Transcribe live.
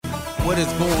What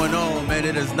is going on, man?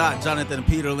 It is not Jonathan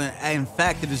Peterlin. In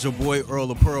fact, it is your boy Earl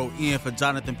Da Pearl in for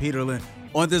Jonathan Peterlin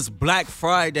on this Black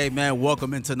Friday, man.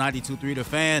 Welcome into 92.3 The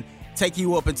Fan. Take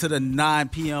you up into the 9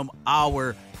 p.m.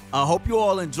 hour. I hope you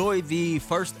all enjoyed the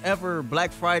first ever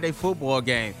Black Friday football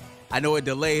game. I know it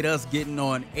delayed us getting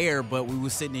on air, but we were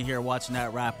sitting in here watching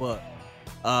that wrap up.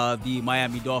 The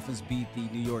Miami Dolphins beat the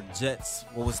New York Jets.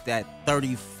 What was that?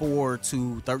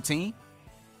 34-13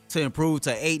 to improve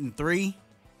to 8-3.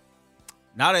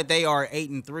 Now that they are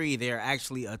 8-3, they're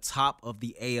actually atop of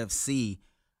the AFC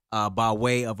by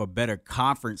way of a better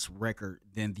conference record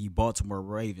than the Baltimore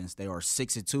Ravens. They are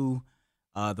 6-2.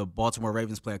 The Baltimore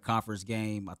Ravens play a conference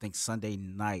game, I think Sunday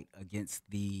night against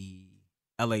the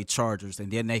LA Chargers,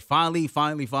 and then they finally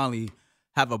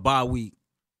have a bye week.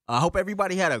 I hope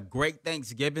everybody had a great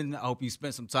Thanksgiving. I hope you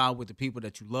spent some time with the people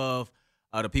that you love,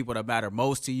 the people that matter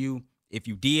most to you. If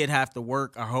you did have to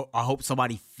work, I hope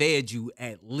somebody fed you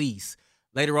at least.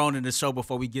 Later on in the show,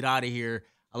 before we get out of here,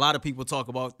 a lot of people talk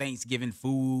about Thanksgiving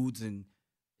foods and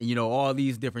all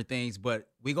these different things, but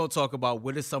we're going to talk about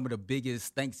what are some of the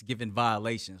biggest Thanksgiving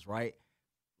violations, right?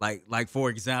 Like for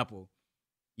example,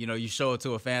 you show up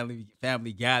to a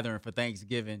family gathering for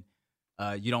Thanksgiving.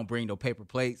 You don't bring no paper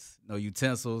plates, no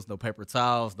utensils, no paper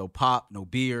towels, no pop, no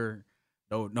beer,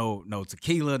 no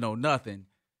tequila, no nothing.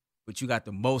 But you got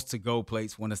the most to-go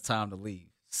plates when it's time to leave.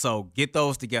 So get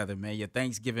those together, man. Your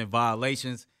Thanksgiving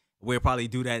violations. We'll probably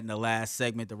do that in the last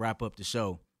segment to wrap up the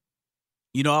show.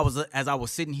 As I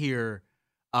was sitting here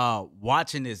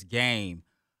watching this game,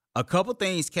 a couple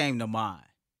things came to mind,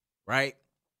 right?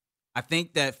 I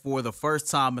think that for the first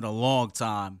time in a long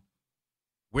time,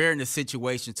 we're in a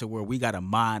situation to where we got to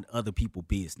mind other people's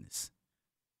business.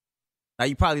 Now,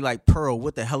 you're probably like, Pearl,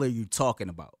 what the hell are you talking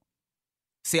about?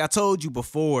 See, I told you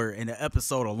before in the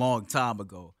episode a long time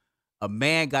ago, a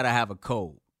man got to have a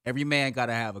code. Every man got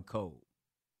to have a code.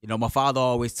 My father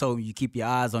always told me you keep your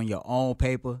eyes on your own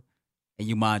paper and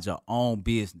you mind your own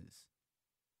business.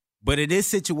 But in this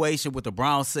situation with the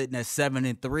Browns sitting at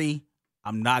 7-3,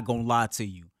 I'm not going to lie to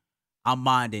you. I'm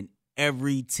minding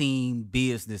every team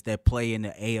business that play in the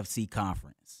AFC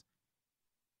conference.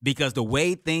 Because the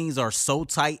way things are so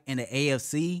tight in the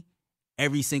AFC,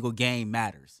 every single game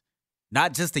matters.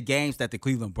 Not just the games that the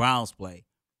Cleveland Browns play,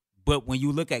 but when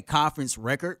you look at conference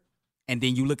record and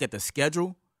then you look at the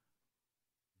schedule,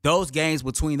 those games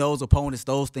between those opponents,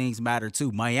 those things matter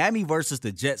too. Miami versus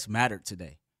the Jets mattered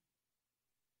today.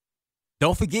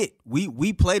 Don't forget,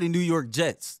 we played the New York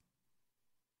Jets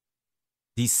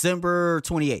December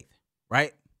 28th,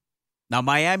 right? Now,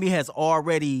 Miami has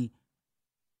already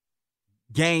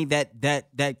gained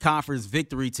that conference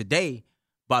victory today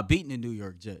by beating the New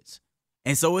York Jets.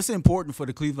 And so it's important for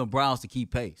the Cleveland Browns to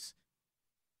keep pace.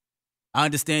 I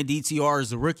understand DTR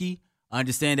is a rookie. I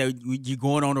understand that you're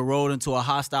going on the road into a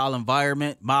hostile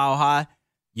environment, mile high.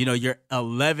 You're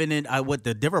 11 and what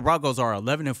the Denver Broncos are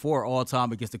 11-4 all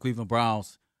time against the Cleveland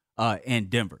Browns in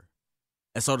Denver.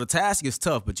 And so the task is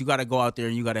tough, but you got to go out there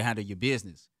and you got to handle your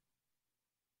business.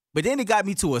 But then it got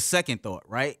me to a second thought,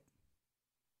 right?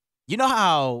 You know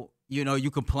how,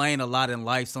 you complain a lot in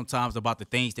life sometimes about the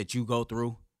things that you go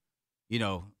through.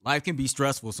 Life can be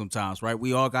stressful sometimes, right?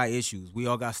 We all got issues. We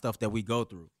all got stuff that we go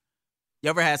through. You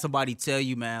ever had somebody tell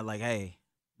you, man, like, hey,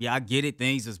 yeah, I get it.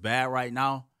 Things is bad right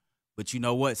now. But you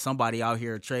know what? Somebody out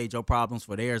here trade your problems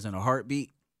for theirs in a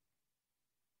heartbeat.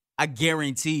 I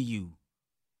guarantee you,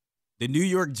 the New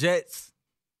York Jets,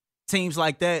 teams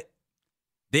like that,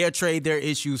 they'll trade their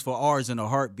issues for ours in a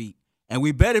heartbeat. And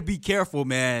we better be careful,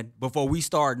 man, before we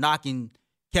start knocking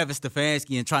Kevin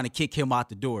Stefanski and trying to kick him out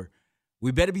the door.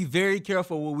 We better be very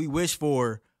careful what we wish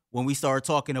for when we start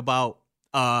talking about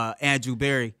Andrew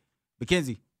Berry.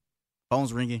 Mackenzie,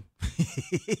 phone's ringing.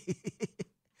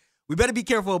 We better be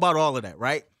careful about all of that,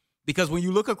 right? Because when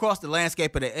you look across the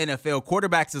landscape of the NFL,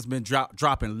 quarterbacks has been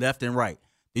dropping left and right.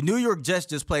 The New York Jets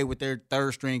just played with their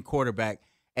third-string quarterback,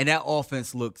 and that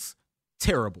offense looks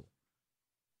terrible,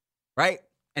 right?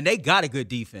 And they got a good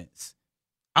defense.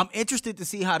 I'm interested to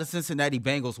see how the Cincinnati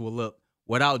Bengals will look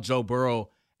without Joe Burrow,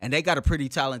 and they got a pretty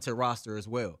talented roster as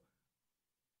well.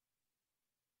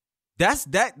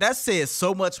 That says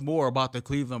so much more about the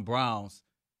Cleveland Browns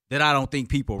that I don't think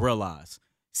people realize.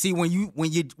 See, when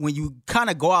you kind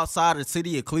of go outside of the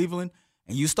city of Cleveland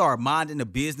and you start minding the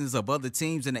business of other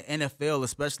teams in the NFL,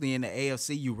 especially in the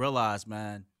AFC, you realize,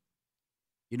 man,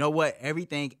 you know what?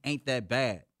 Everything ain't that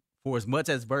bad. For as much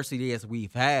adversity as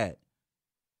we've had,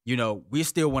 we're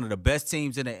still one of the best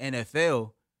teams in the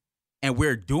NFL, and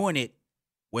we're doing it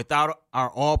without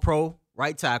our all-pro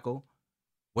right tackle,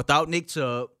 without Nick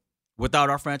Chubb, without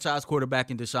our franchise quarterback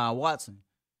in Deshaun Watson,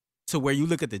 to where you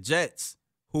look at the Jets,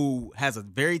 who has a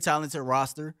very talented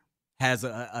roster, has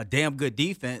a damn good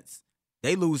defense.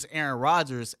 They lose Aaron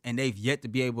Rodgers, and they've yet to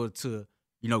be able to,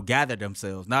 gather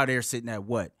themselves. Now they're sitting at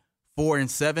what?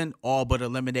 4-7, all but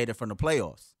eliminated from the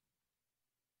playoffs.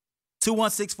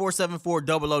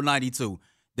 216-474-0092.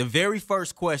 The very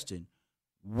first question,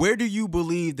 where do you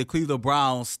believe the Cleveland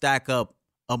Browns stack up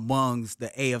amongst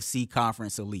the AFC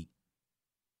Conference elite?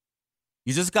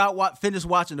 You just finished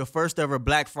watching the first ever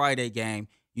Black Friday game.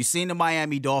 You've seen the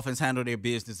Miami Dolphins handle their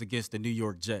business against the New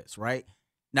York Jets, right?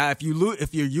 Now, if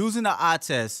you're using the eye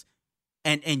test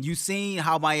and you've seen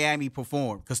how Miami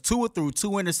performed, because Tua threw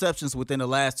 2 interceptions within the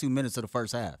last 2 minutes of the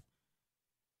first half.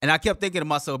 And I kept thinking to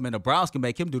myself, man, the Browns can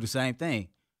make him do the same thing.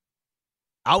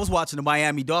 I was watching the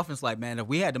Miami Dolphins like, man, if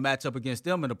we had to match up against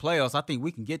them in the playoffs, I think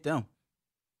we can get them.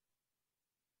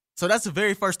 So that's the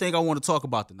very first thing I want to talk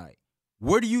about tonight.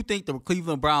 Where do you think the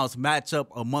Cleveland Browns match up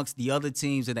amongst the other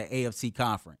teams in the AFC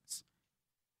Conference?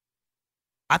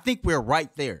 I think we're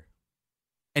right there.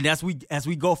 And as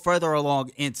we go further along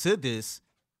into this,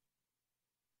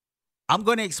 I'm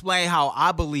going to explain how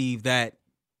I believe that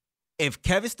if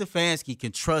Kevin Stefanski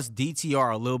can trust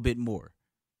DTR a little bit more,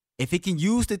 if he can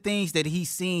use the things that he's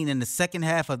seen in the second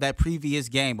half of that previous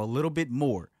game a little bit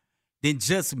more, then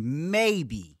just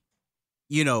maybe,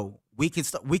 we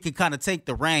can kind of take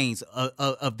the reins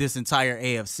of this entire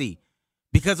AFC,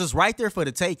 because it's right there for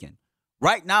the taking.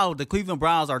 Right now, the Cleveland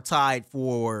Browns are tied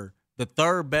for the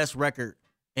third best record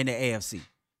in the AFC.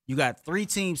 You got 3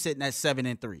 teams sitting at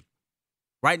 7-3.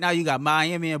 Right now, you got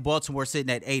Miami and Baltimore sitting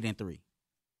at 8-3.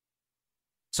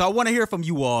 So I want to hear from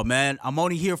you all, man. I'm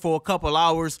only here for a couple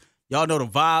hours. Y'all know the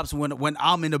vibes. When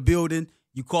I'm in the building,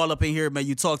 you call up in here, man.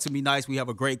 You talk to me nice. We have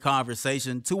a great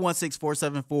conversation.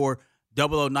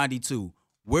 216-474-0092.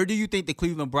 Where do you think the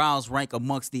Cleveland Browns rank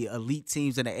amongst the elite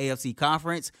teams in the AFC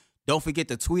Conference? Don't forget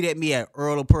to tweet at me at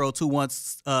Earl Da Pearl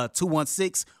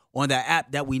 216 on that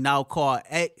app that we now call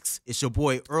X. It's your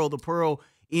boy Earl Da Pearl.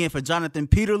 In for Jonathan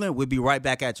Peterlin. We'll be right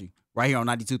back at you right here on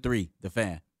 92.3 The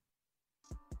Fan.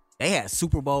 They had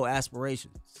Super Bowl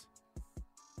aspirations.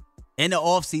 In the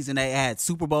offseason, they had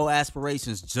Super Bowl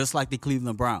aspirations just like the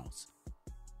Cleveland Browns.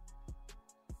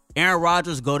 Aaron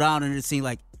Rodgers go down and it seemed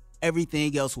like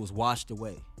everything else was washed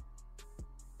away.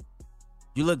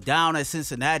 You look down at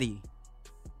Cincinnati,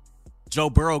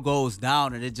 Joe Burrow goes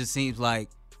down and it just seems like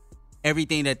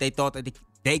everything that they thought that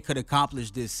they could accomplish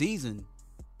this season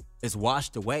is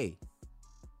washed away.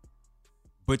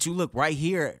 But you look right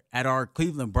here at our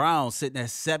Cleveland Browns sitting at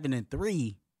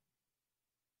 7-3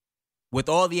 with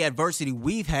all the adversity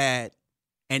we've had,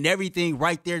 and everything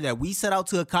right there that we set out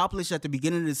to accomplish at the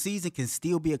beginning of the season can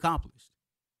still be accomplished.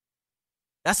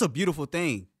 That's a beautiful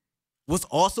thing. What's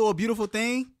also a beautiful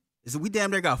thing is that we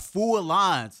damn near got full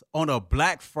lines on a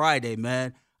Black Friday,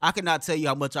 man. I cannot tell you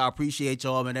how much I appreciate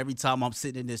y'all, man. Every time I'm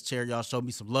sitting in this chair, y'all show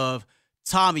me some love.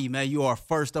 Tommy, man, you are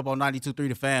first up on 92.3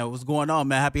 The Fan. What's going on,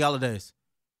 man? Happy holidays.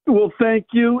 Well, thank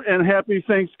you, and happy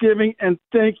Thanksgiving, and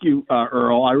thank you,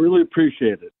 Earl. I really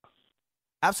appreciate it.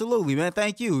 Absolutely, man.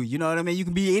 Thank you. You know what I mean? You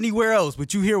can be anywhere else,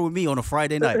 but you here with me on a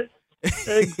Friday night.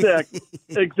 Exactly.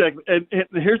 And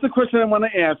here's the question I want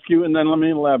to ask you, and then let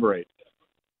me elaborate.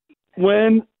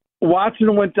 When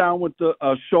Watson went down with the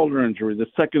shoulder injury, the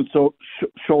second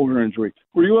shoulder injury,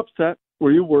 were you upset?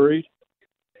 Were you worried?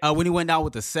 When he went down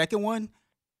with the second one?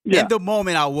 Yeah. In the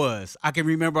moment, I was. I can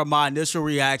remember my initial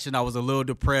reaction. I was a little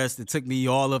depressed. It took me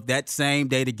all of that same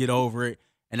day to get over it,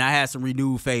 and I had some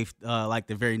renewed faith like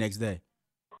the very next day.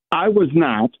 I was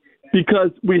not,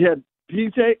 because we had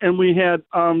PJ and we had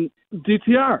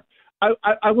DTR.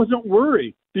 I wasn't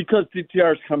worried because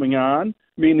DTR is coming on,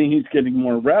 meaning he's getting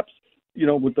more reps,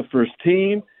 with the first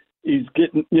team. He's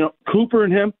getting, Cooper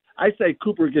and him. I say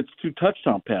Cooper gets 2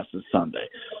 touchdown passes Sunday.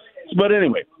 But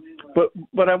anyway,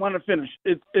 but I want to finish.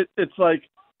 It's like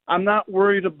I'm not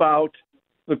worried about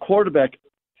the quarterback.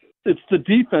 It's the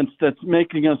defense that's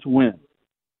making us win,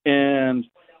 and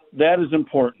that is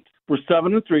important. We're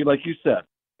 7-3, like you said,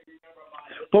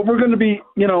 but we're going to be,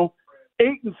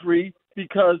 8-3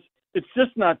 because it's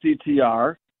just not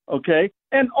DTR, okay?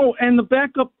 And the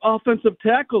backup offensive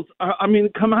tackles.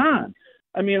 Come on.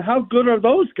 How good are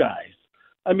those guys?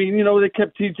 They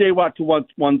kept TJ Watt to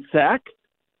one sack.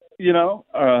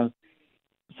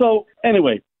 So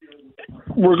anyway,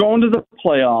 we're going to the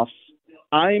playoffs.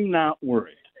 I'm not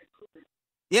worried.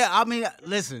 Yeah,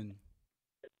 listen,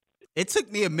 it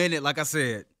took me a minute, like I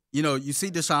said. You see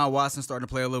Deshaun Watson starting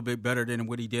to play a little bit better than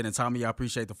what he did. And Tommy, I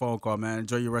appreciate the phone call, man.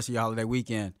 Enjoy your rest of your holiday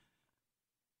weekend.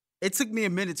 It took me a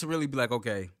minute to really be like,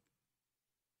 okay,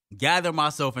 gather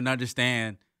myself and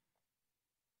understand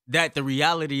that the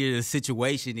reality of the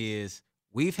situation is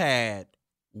we've had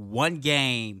one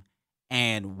game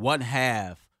and one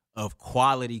half of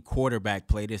quality quarterback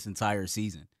play this entire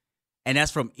season. And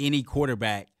that's from any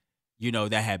quarterback,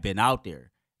 that had been out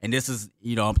there. And this is,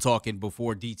 I'm talking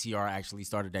before DTR actually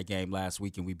started that game last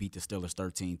week and we beat the Steelers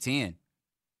 13-10.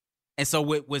 And so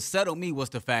what settled me was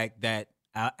the fact that,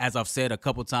 as I've said a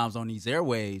couple times on these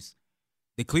airwaves,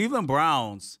 the Cleveland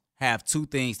Browns have two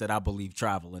things that I believe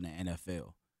travel in the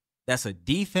NFL. That's a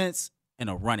defense and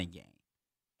a running game.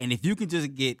 And if you can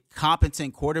just get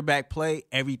competent quarterback play,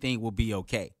 everything will be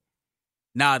okay.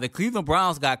 Now, the Cleveland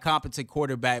Browns got competent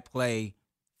quarterback play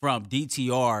from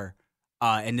DTR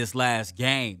in this last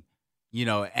game,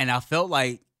 and I felt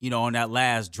like, on that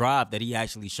last drive that he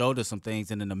actually showed us some things.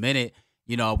 And in a minute,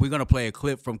 we're going to play a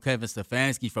clip from Kevin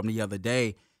Stefanski from the other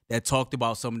day that talked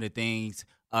about some of the things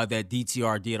that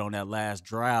DTR did on that last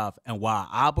drive and why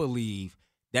I believe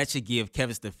that should give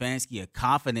Kevin Stefanski a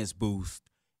confidence boost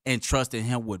and trusting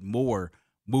him with more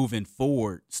moving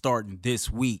forward starting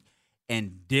this week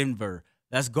in Denver.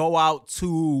 Let's go out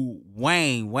to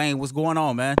Wayne. Wayne, what's going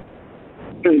on, man?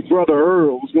 Hey, Brother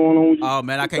Earl, what's going on with you? Oh,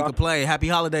 man, I can't complain. Happy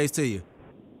holidays to you.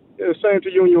 Yeah, same to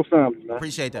you and your family, man.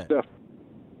 Appreciate that. Definitely.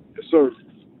 Yes, sir.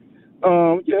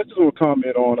 I just want to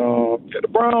comment on the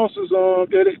Browns is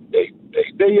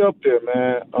they up there,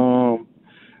 man.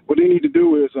 What they need to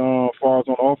do is, as far as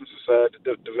on the offensive side,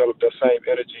 to develop that same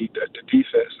energy that the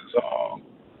defense is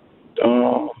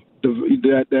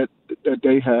that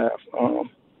they have.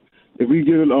 If we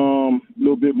get a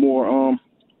little bit more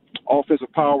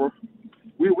offensive power,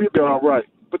 we'll be all right.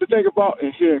 But the thing about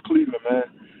here in Cleveland, man,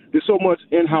 there's so much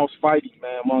in-house fighting,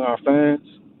 man, among our fans.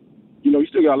 You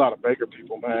still got a lot of Baker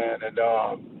people, man, and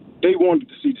they wanted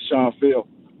to see Deshaun fail.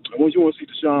 And when you want to see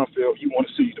Deshaun fail, you want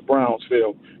to see the Browns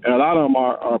fail. And a lot of them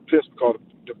are pissed because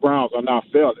the Browns are not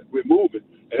failing. We're moving,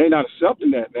 and they're not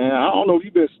accepting that, man. I don't know if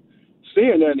you've been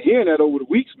seeing that and hearing that over the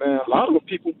weeks, man. A lot of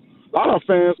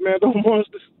fans, man, don't want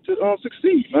us to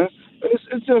succeed, man. And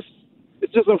it's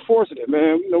just unfortunate,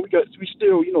 man. We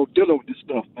still dealing with this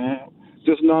stuff, man.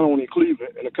 Just not only in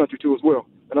Cleveland, in the country too as well.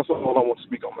 And that's all I want to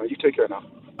speak on, man. You take care now.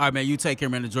 All right, man. You take care,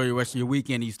 man. Enjoy the rest of your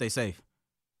weekend and you stay safe.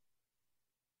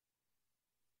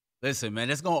 Listen, man,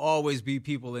 there's going to always be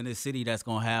people in this city that's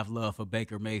going to have love for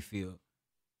Baker Mayfield.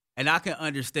 And I can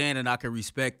understand and I can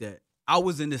respect that. I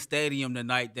was in the stadium the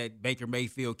night that Baker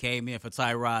Mayfield came in for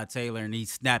Tyrod Taylor and he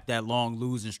snapped that long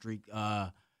losing streak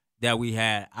that we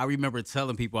had. I remember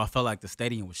telling people I felt like the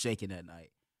stadium was shaking that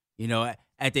night.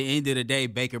 At the end of the day,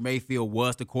 Baker Mayfield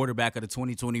was the quarterback of the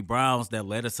 2020 Browns that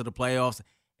led us to the playoffs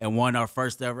and won our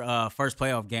first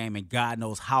playoff game in God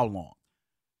knows how long.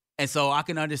 And so I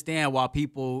can understand why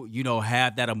people,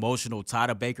 have that emotional tie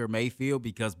to Baker Mayfield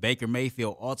because Baker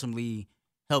Mayfield ultimately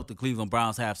helped the Cleveland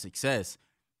Browns have success.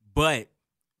 But,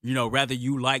 whether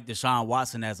you like Deshaun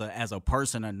Watson as a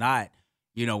person or not,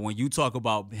 when you talk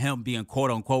about him being, quote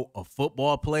unquote, a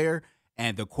football player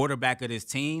and the quarterback of this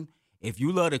team, if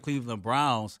you love the Cleveland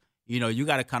Browns, you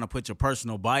got to kind of put your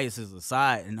personal biases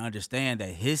aside and understand that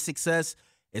his success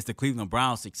is the Cleveland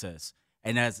Browns' success.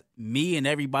 And as me and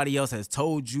everybody else has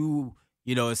told you,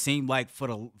 it seemed like for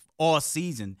the all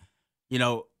season,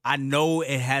 I know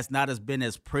it has not been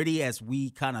as pretty as we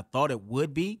kind of thought it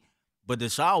would be, but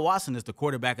Deshaun Watson is the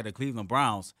quarterback of the Cleveland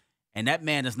Browns, and that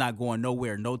man is not going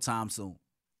nowhere no time soon.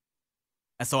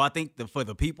 And so I think for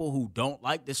the people who don't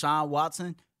like Deshaun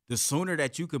Watson, the sooner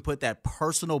that you can put that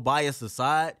personal bias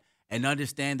aside and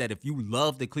understand that if you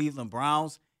love the Cleveland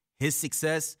Browns, his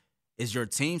success is your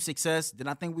team's success, then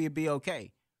I think we'd be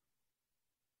okay.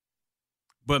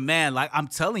 But, man, like I'm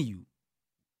telling you,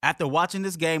 after watching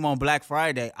this game on Black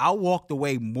Friday, I walked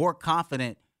away more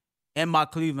confident in my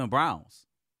Cleveland Browns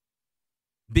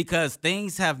because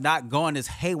things have not gone as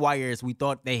haywire as we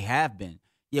thought they have been.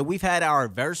 Yeah, we've had our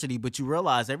adversity, but you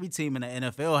realize every team in the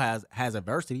NFL has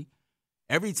adversity.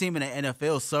 Every team in the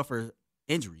NFL suffers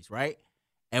injuries, right?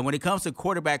 And when it comes to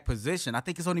quarterback position, I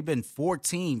think it's only been 4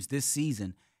 teams this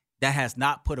season that has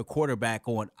not put a quarterback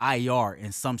on IR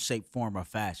in some shape, form, or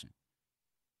fashion.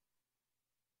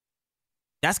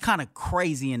 That's kind of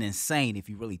crazy and insane if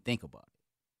you really think about it.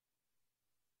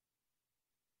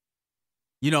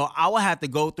 I will have to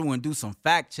go through and do some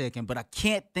fact checking, but I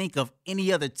can't think of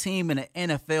any other team in the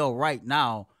NFL right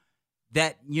now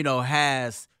that,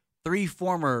 has 3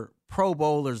 former Pro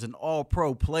Bowlers and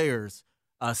all-pro players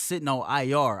sitting on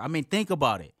IR. I mean, think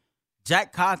about it.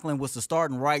 Jack Conklin was the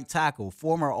starting right tackle,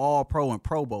 former All-Pro and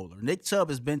Pro Bowler. Nick Chubb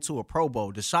has been to a Pro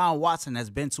Bowl. Deshaun Watson has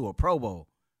been to a Pro Bowl.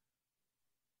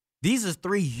 These are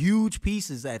 3 huge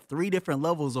pieces at 3 different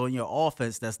levels on your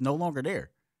offense that's no longer there.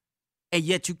 And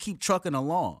yet you keep trucking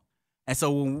along. And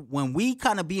so when we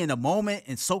kind of be in a moment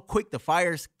and so quick to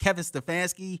fire Kevin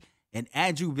Stefanski and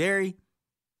Andrew Berry,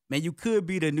 man, you could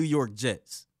be the New York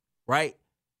Jets, right?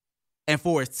 And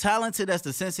for as talented as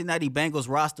the Cincinnati Bengals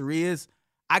roster is,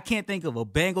 I can't think of a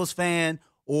Bengals fan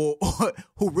or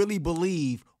who really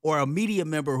believe, or a media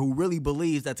member who really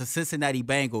believes that the Cincinnati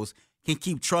Bengals can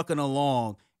keep trucking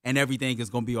along and everything is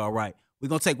going to be all right. We're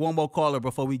going to take one more caller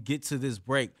before we get to this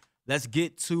break. Let's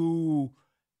get to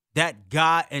that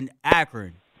guy in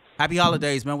Akron. Happy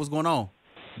holidays, man. What's going on?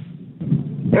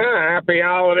 Yeah, happy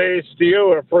holidays to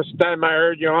you. The first time I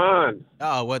heard you on.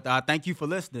 Oh, well, thank you for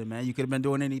listening, man. You could have been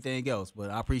doing anything else, but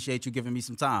I appreciate you giving me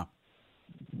some time.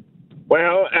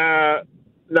 Well,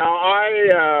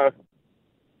 now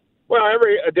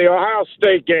the Ohio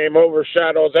State game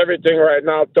overshadows everything right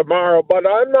now tomorrow, but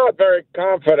I'm not very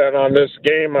confident on this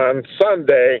game on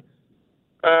Sunday.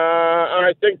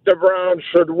 I think the Browns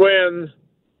should win,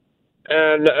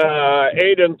 and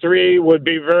 8-3 would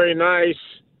be very nice.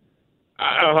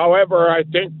 However, I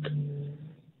think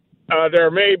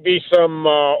there may be some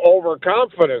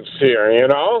overconfidence here, you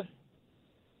know?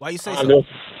 Why you say so?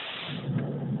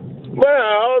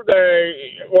 Well,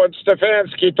 when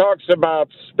Stefanski talks about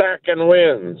stacking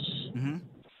wins,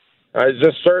 I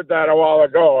just heard that a while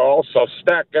ago, also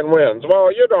stacking wins.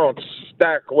 Well, you don't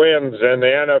stack wins in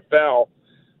the NFL.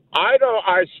 I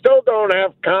still don't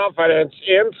have confidence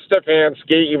in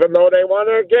Stefanski, even though they won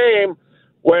a game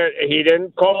where he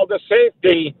didn't call the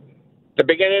safety at the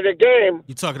beginning of the game.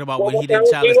 You talking about when he didn't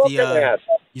challenge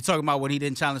you talking about when he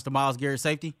didn't challenge the Myles Garrett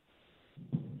safety?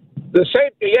 The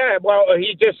safety, yeah. Well,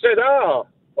 he just said,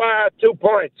 2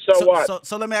 points. So what?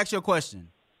 So let me ask you a question.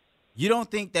 You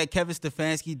don't think that Kevin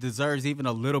Stefanski deserves even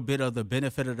a little bit of the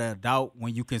benefit of the doubt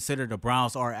when you consider the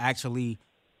Browns are actually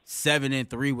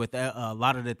 7-3 with a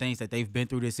lot of the things that they've been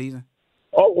through this season?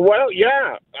 Oh, well,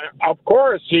 yeah. Of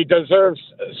course, he deserves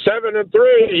 7-3.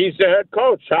 He's the head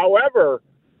coach. However,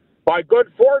 by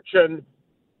good fortune,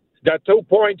 the 2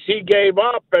 points he gave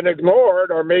up and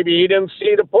ignored, or maybe he didn't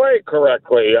see the play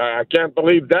correctly. I can't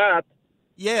believe that.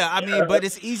 Yeah, I mean, but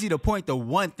it's easy to point to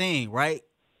one thing, right?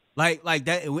 Like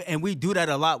that, and we do that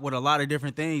a lot with a lot of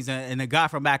different things. And the guy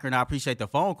from Akron, I appreciate the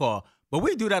phone call, but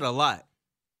we do that a lot.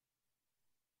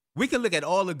 We can look at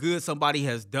all the good somebody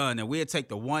has done, and we'll take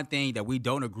the one thing that we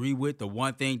don't agree with, the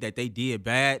one thing that they did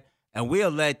bad, and we'll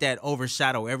let that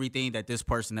overshadow everything that this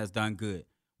person has done good.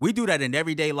 We do that in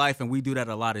everyday life, and we do that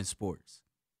a lot in sports.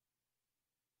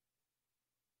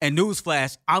 And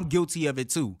newsflash, I'm guilty of it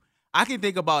too. I can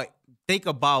think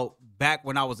about back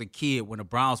when I was a kid when the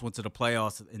Browns went to the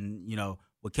playoffs and,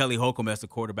 with Kelly Holcomb as the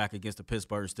quarterback against the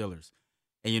Pittsburgh Steelers.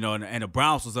 And, and the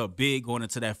Browns was up big going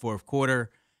into that fourth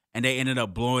quarter, and they ended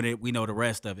up blowing it. We know the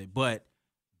rest of it. But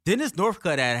Dennis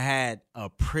Northcutt had a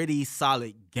pretty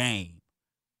solid game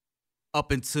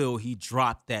up until he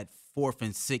dropped that 4th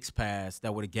and 6 pass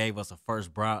that would have gave us a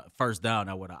first down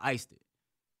that would have iced it.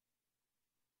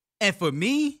 And for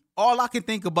me, all I can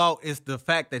think about is the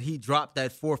fact that he dropped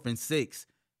that 4th and 6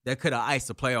 that could have iced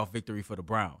a playoff victory for the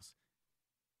Browns.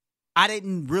 I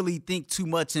didn't really think too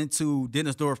much into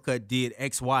Dennis Northcutt did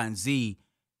X, Y, and Z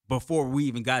before we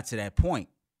even got to that point.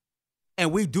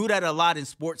 And we do that a lot in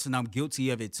sports, and I'm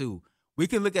guilty of it too. We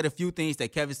can look at a few things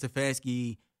that Kevin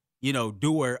Stefanski,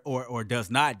 do or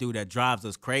does not do that drives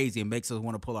us crazy and makes us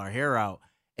want to pull our hair out.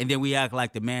 And then we act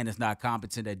like the man is not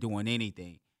competent at doing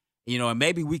anything. And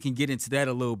maybe we can get into that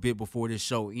a little bit before this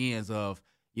show ends of,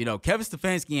 Kevin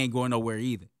Stefanski ain't going nowhere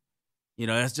either.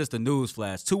 That's just a news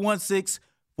flash.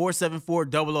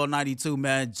 216-474-0092,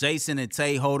 man. Jason and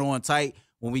Tay, hold on tight.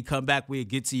 When we come back, we'll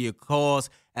get to your calls.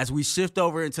 As we shift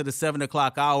over into the 7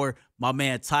 o'clock hour, my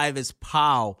man Tyvis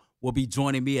Powell will be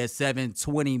joining me at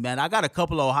 7:20, man. I got a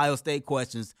couple of Ohio State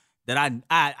questions that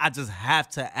I just have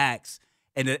to ask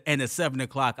in the 7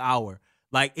 o'clock hour.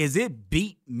 Like, is it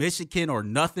beat Michigan or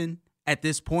nothing at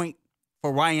this point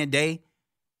for Ryan Day?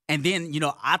 And then,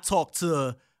 I talked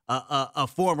to a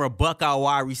former Buckeye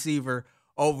wide receiver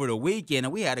over the weekend,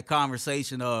 and we had a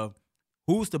conversation of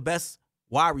who's the best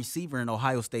wide receiver in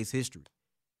Ohio State's history.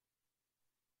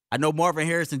 I know Marvin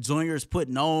Harrison Jr. is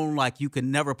putting on like you could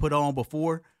never put on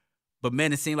before, but,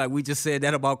 man, it seemed like we just said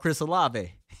that about Chris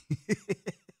Olave.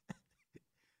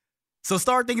 So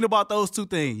start thinking about those two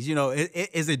things.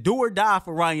 Is it do or die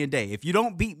for Ryan Day? If you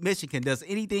don't beat Michigan, does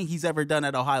anything he's ever done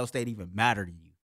at Ohio State even matter to you?